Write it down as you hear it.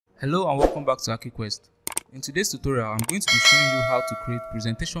Hello and welcome back to AkiQuest. In today's tutorial, I'm going to be showing you how to create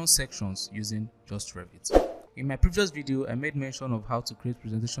presentation sections using just Revit. In my previous video, I made mention of how to create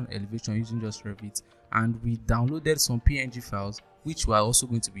presentation elevation using just Revit, and we downloaded some PNG files which we are also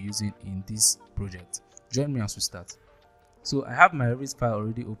going to be using in this project. Join me as we start. So I have my Revit file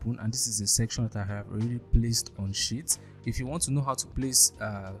already open, and this is a section that I have already placed on sheets. If you want to know how to place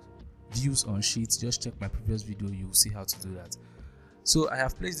views on sheets, just check my previous video, you will see how to do that. So I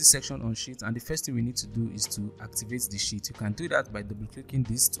have placed this section on sheet, and the first thing we need to do is to activate the sheet. You can do that by double clicking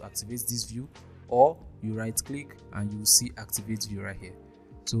this to activate this view, or you right click and you will see activate view right here.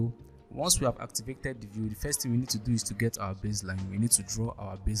 So once we have activated the view, the first thing we need to do is to get our baseline. We need to draw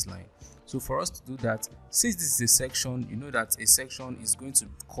our baseline. So for us to do that, since this is a section, you know that a section is going to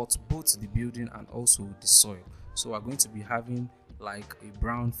cut both the building and also the soil. So we're going to be having like a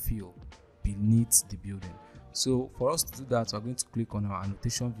brown fill beneath the building. So for us to do that, we're going to click on our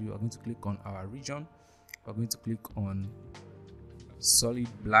annotation view. We're going to click on our region. We're going to click on solid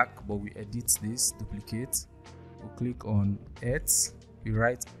black, but we edit this, duplicate. We'll click on Earth. We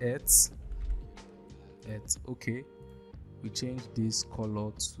write Earth. Okay. We change this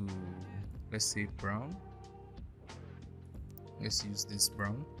color to, let's say, brown. Let's use this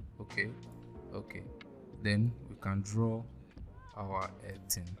brown. Okay. Then we can draw our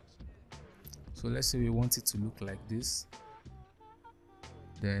earthing. So let's say we want it to look like this.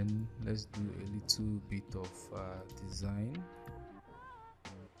 Then let's do a little bit of design.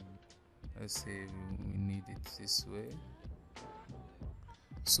 Let's say we need it this way.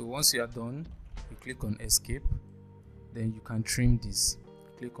 So once you are done, you click on escape. Then you can trim this.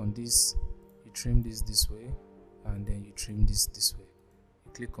 Click on this, you trim this way, and then you trim this way.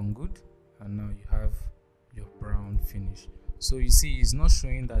 You click on good, and now you have your brown finish. So you see, it's not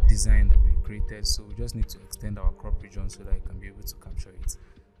showing that design that we created, so we just need to extend our crop region so that I can be able to capture it.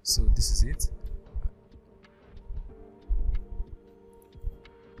 So this is it.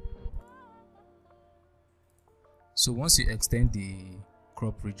 So once you extend the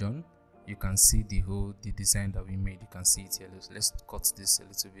crop region, you can see the design that we made. You can see it here. Let's cut this a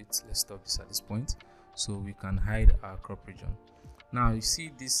little bit. Let's stop this at this point so we can hide our crop region. Now you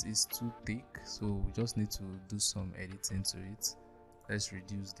see this is too thick, so we just need to do some editing to it. Let's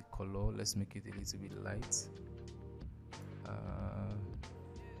reduce the color. Let's make it a little bit light.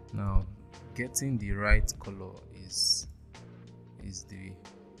 Now getting the right color is the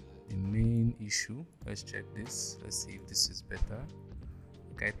main issue. Let's check this. Let's see if this is better.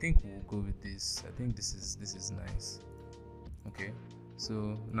 Okay, I think we'll go with this. I think this is nice. Okay,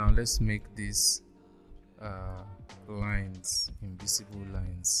 so now let's make this lines invisible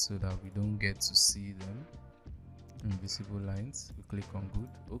lines so that we don't get to see them. Invisible lines. We click on good.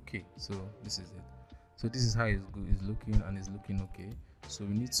 Okay, so this is it. So this is how it's looking, and it's looking okay. So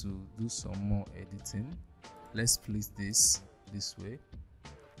we need to do some more editing. Let's place this way.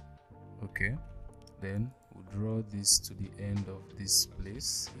 Okay, then we'll draw this to the end of this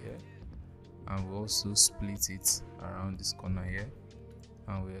place here, and we'll also split it around this corner here,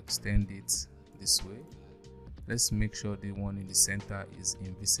 and we extend it this way. Let's make sure the one in the center is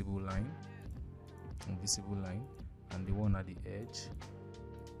invisible line, and the one at the edge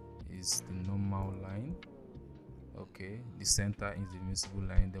is the normal line. Okay, the center is the invisible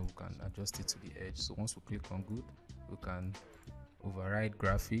line. Then we can adjust it to the edge. So once we click on good, we can override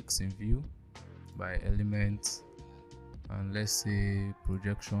graphics in view by element, and let's say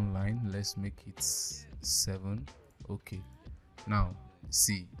projection line. Let's make it 7. Okay, now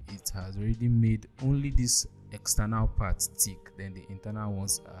see, it has already made only this external part thick, then the internal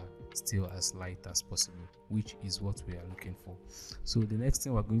ones are still as light as possible, which is what we are looking for. So the next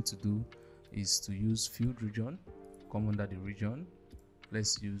thing we're going to do is to use field region. Come under the region,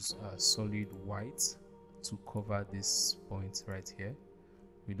 let's use solid white to cover this point right here.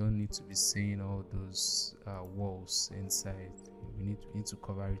 We don't need to be seeing all those walls inside. We need to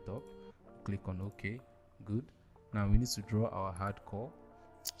cover it up. Click on OK. Good. Now we need to draw our hardcore.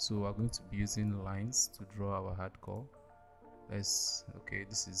 So we're going to be using lines to draw our hardcore. Okay,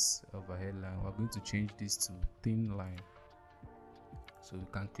 this is overhead line. We're going to change this to thin line. So we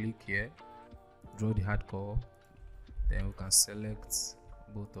can click here, draw the hardcore, then we can select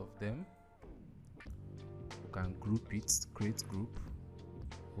both of them. We can group it, create group.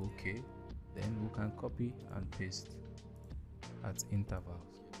 Okay, then we can copy and paste at intervals.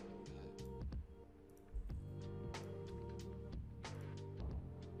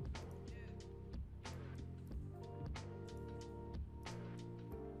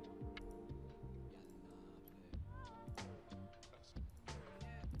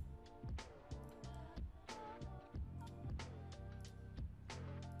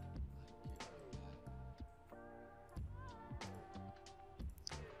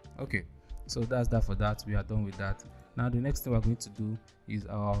 Okay, so that's that for that. We are done with that. Now the next thing we're going to do is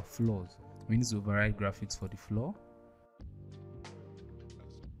our floors. We need to override graphics for the floor.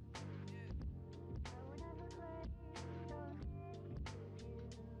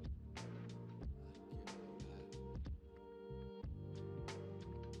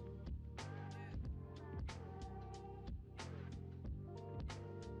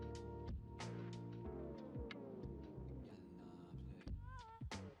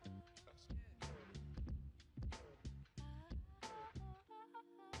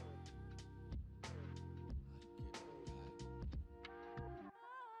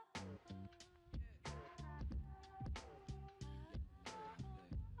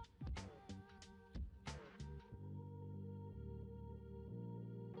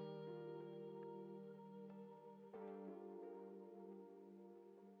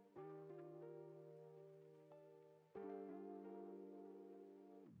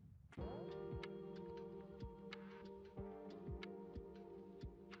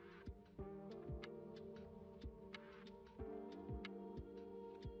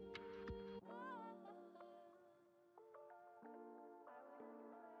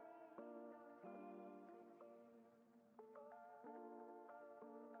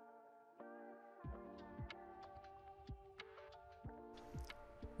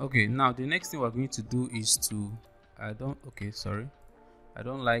 Okay, now the next thing we're going to do is to I don't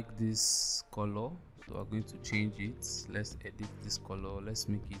like this color, so we're going to change it. Let's edit this color. Let's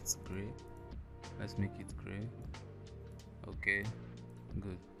make it gray. Okay,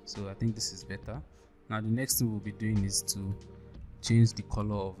 good. So I think this is better. Now the next thing we'll be doing is to change the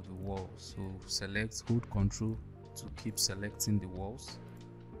color of the wall. So hold control to keep selecting the walls.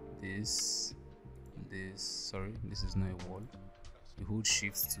 This is not a wall. You hold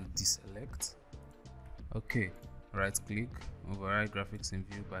shift to deselect. Okay, right click, override graphics in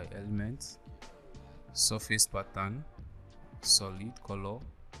view by element, surface pattern, solid color,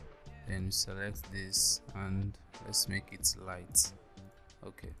 then you select this and let's make it light.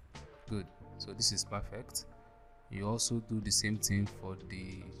 Okay, good. So this is perfect. You also do the same thing for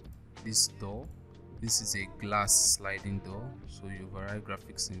this door. This is a glass sliding door, so you override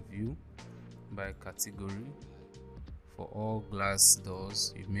graphics in view by category. For all glass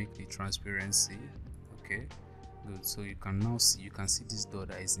doors, you make the transparency. Okay, good. So you can now see this door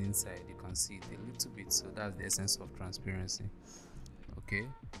that is inside. You can see it a little bit, so that's the essence of transparency. Okay,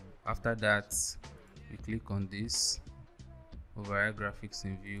 after that you click on this, override graphics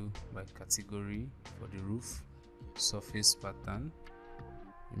in view by category. For the roof, surface pattern,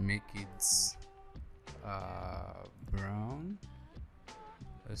 you make it brown.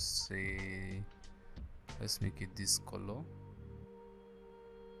 Let's make it this color.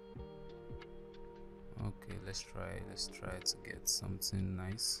 Okay, let's try to get something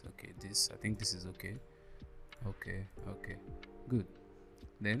nice. Okay, I think this is okay. Okay, good.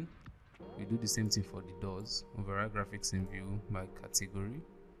 Then we do the same thing for the doors. Override graphics in view by category,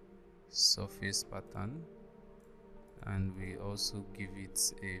 surface pattern, and we also give it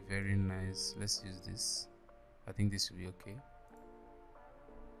a very nice, let's use this. I think this will be okay.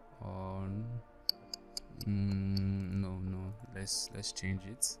 No, let's change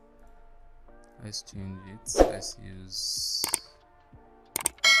it. Let's use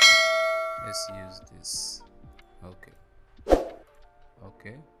this.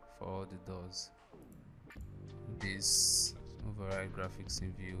 Okay, for all the doors. This override graphics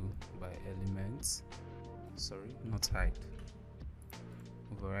in view by elements. Not hide.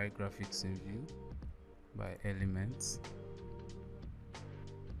 Override graphics in view by elements.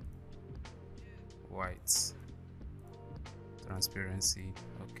 White. Transparency.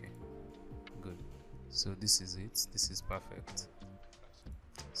 Okay, good. So this is it. This is perfect.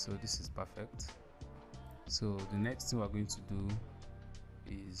 So the next thing we're going to do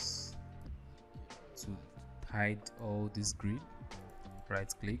is to hide all this grid.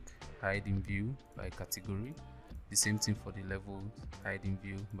 Right click, hide in view by category. The same thing for the level, hide in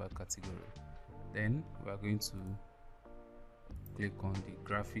view by category. Then we are going to click on the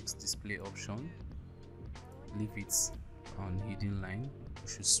graphics display option, leave it on hidden line. We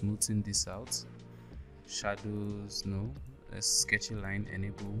should smoothen this out. Shadows, no. Let's sketchy line,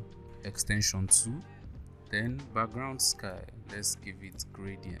 enable extension 2. Then background sky, let's give it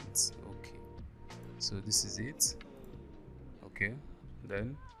gradient. Okay, so this is it. Okay,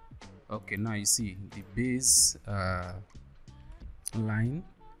 then now you see the base line,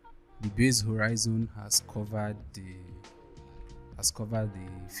 the base horizon has covered the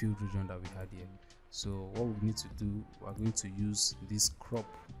field region that we had here. So what we need to do, we're going to use this crop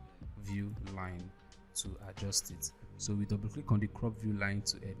view line to adjust it. So we double click on the crop view line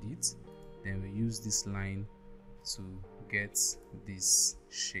to edit, then we use this line to get this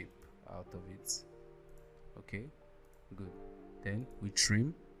shape out of it. Okay, good. Then we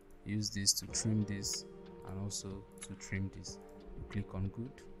trim, use this to trim this and also to trim this. We click on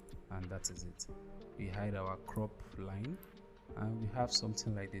good, and that is it. We hide our crop line and we have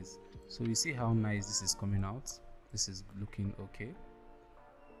something like this. So you see how nice this is coming out. This is looking okay.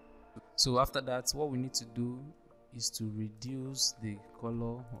 So after that, what we need to do is to reduce the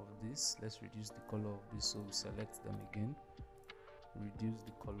color of this. Let's reduce the color of this. So we select them again, reduce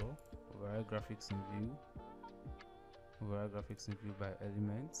the color, override graphics in view, override graphics in view by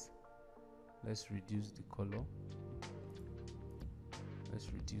elements. Let's reduce the color, let's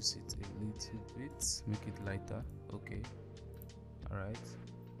reduce it a little bit, make it lighter. Okay, all right,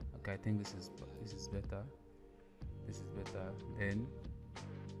 okay, I think this is better, this is better. Then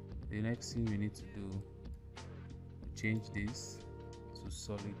the next thing we need to do, change this to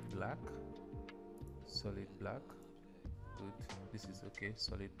solid black, good, this is okay,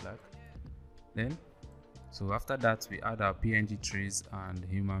 solid black. Then so after that, we add our PNG trees and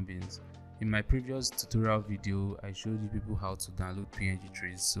human beings. In my previous tutorial video, I showed you people how to download PNG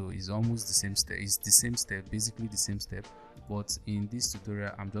trees, so it's almost the same step, it's the same step, basically the same step, but in this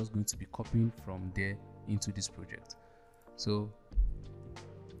tutorial I'm just going to be copying from there into this project. So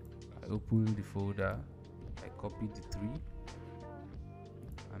I open the folder, I copy the tree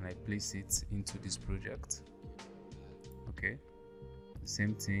and I place it into this project. Okay, the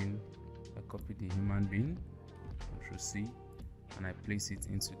same thing, I copy the human being, Ctrl C, and I place it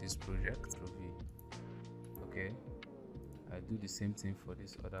into this project, Ctrl V. Okay, I do the same thing for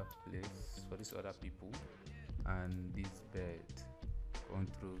this other place, for this other people, and this bird,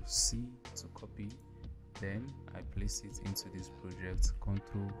 Ctrl C to copy, then I place it into this project,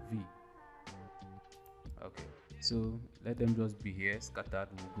 Ctrl V. Okay, so let them just be here scattered.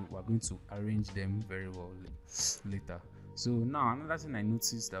 We're going to arrange them very well later. So now another thing I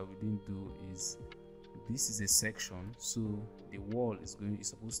noticed that we didn't do is, this is a section, so the wall is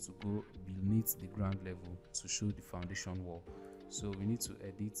supposed to go beneath the ground level to show the foundation wall. So we need to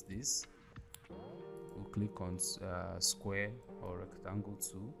edit this. We'll click on square or rectangle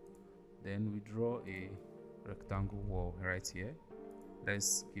tool, then we draw a rectangle wall right here.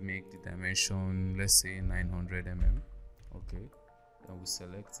 Let's make the dimension, let's say 900 mm. Okay, then we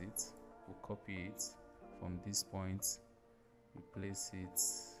select it, we'll copy it from this point, we place it,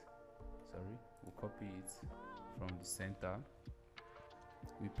 we'll copy it from the center,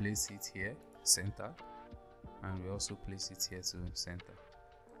 we place it here, center, and we also place it here to center.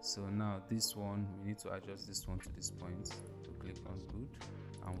 So now this one, we need to adjust this one to this point. So click on good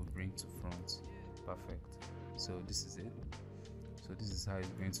and we bring to front. Perfect. So this is it. So this is how it's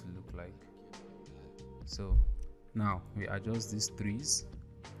going to look like. So now we adjust these trees,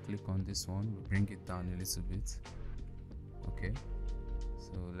 click on this one, we bring it down a little bit. Okay,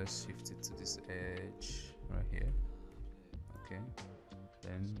 so let's shift it to this edge right here. Okay,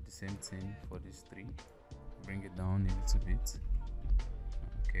 then the same thing for this tree, bring it down a little bit.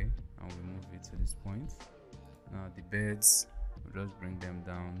 Okay, and we move it to this point. Now the birds, we'll just bring them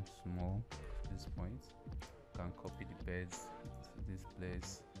down small to this point. You can copy the birds to this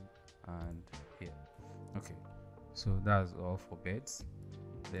place and here. Okay, so that's all for birds.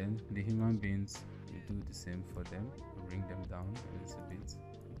 Then the human beings, we do the same for them. We bring them down a little bit.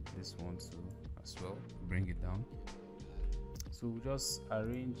 This one too as well, bring it down. So we just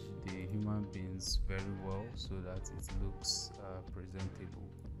arrange the human beings very well so that it looks presentable.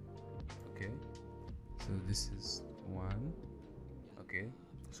 Okay, so this is one. Okay,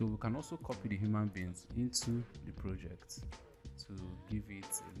 so we can also copy the human beings into the project to give it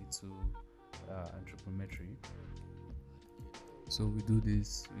a little anthropometry. So we do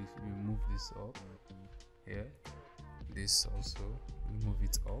this, we move this up here, this also, we move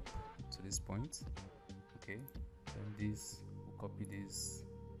it up to this point. Okay, then this, we'll copy this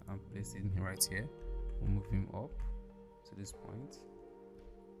and place it right here, we'll move him up to this point.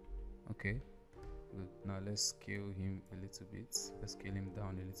 Okay, good. Now let's scale him a little bit, let's scale him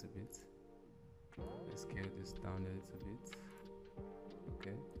down a little bit, let's scale this down a little bit.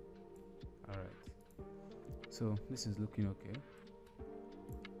 Okay, all right, so this is looking okay.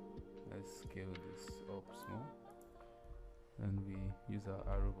 Let's scale this up small, then we use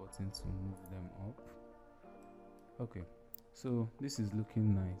our arrow button to move them up. Okay, so this is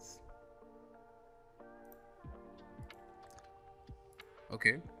looking nice.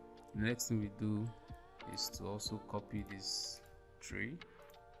 Okay, the next thing we do is to also copy this tree,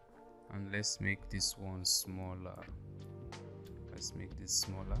 and let's make this one smaller. Let's make this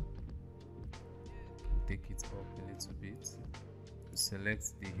smaller. take it up a little bit. We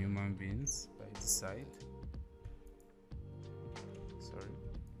select the human beings by the side. Sorry.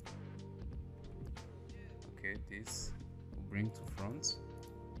 Okay, this we'll bring to front.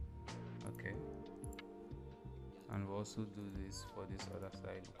 Okay. And we'll also do this for this other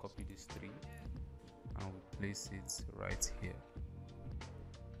side. We'll copy these three and we place it right here.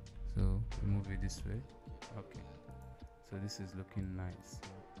 So we move it this way. Okay, so this is looking nice.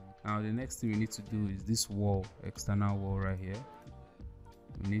 Now the next thing we need to do is this wall, external wall right here.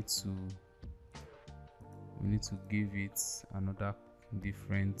 We need to give it another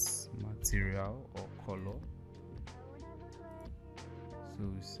different material or color. So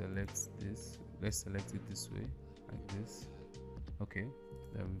we select this. Let's select it this way, like this. Okay,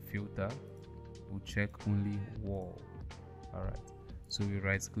 then we filter. We'll check only wall. All right, so we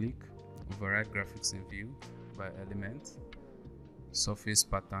right click, override graphics in view by element, surface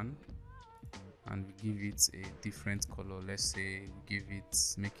pattern, and we give it a different color. Let's say we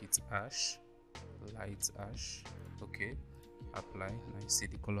make it ash, light ash. Okay, apply. Now you see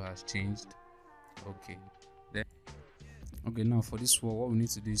the color has changed. Okay, then now for this wall, what we need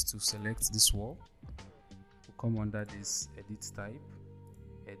to do is to select this wall. We'll come under this edit type,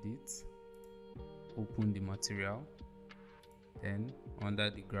 edit, open the material, then under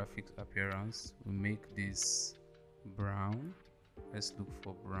the graphics appearance we make this brown. Let's look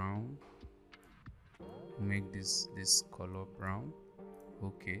for brown. Make this color brown.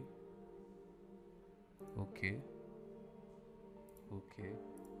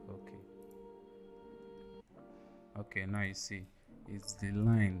 Okay, now you see it's the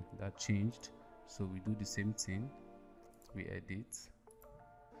line that changed, so we do the same thing. We edit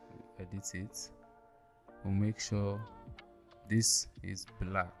it. We'll make sure this is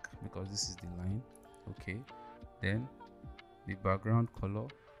black because this is the line. Okay, then the background color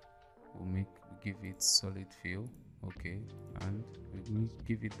we'll give it solid fill. Okay, and we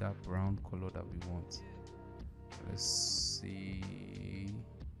give it that brown color that we want. Let's see.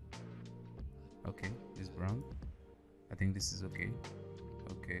 Okay, this brown. I think this is okay.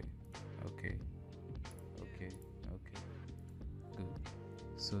 Okay, good.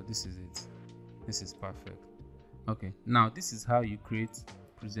 So this is it. This is perfect. Okay, now this is how you create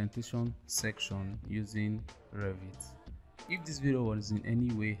presentation section using Revit. If this video was in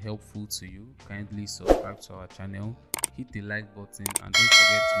any way helpful to you, kindly subscribe to our channel, hit the like button, and don't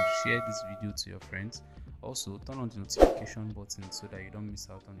forget to share this video to your friends. Also turn on the notification button so that you don't miss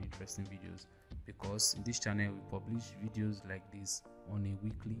out on interesting videos, because in this channel we publish videos like this on a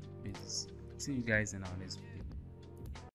weekly basis. See you guys in our next video.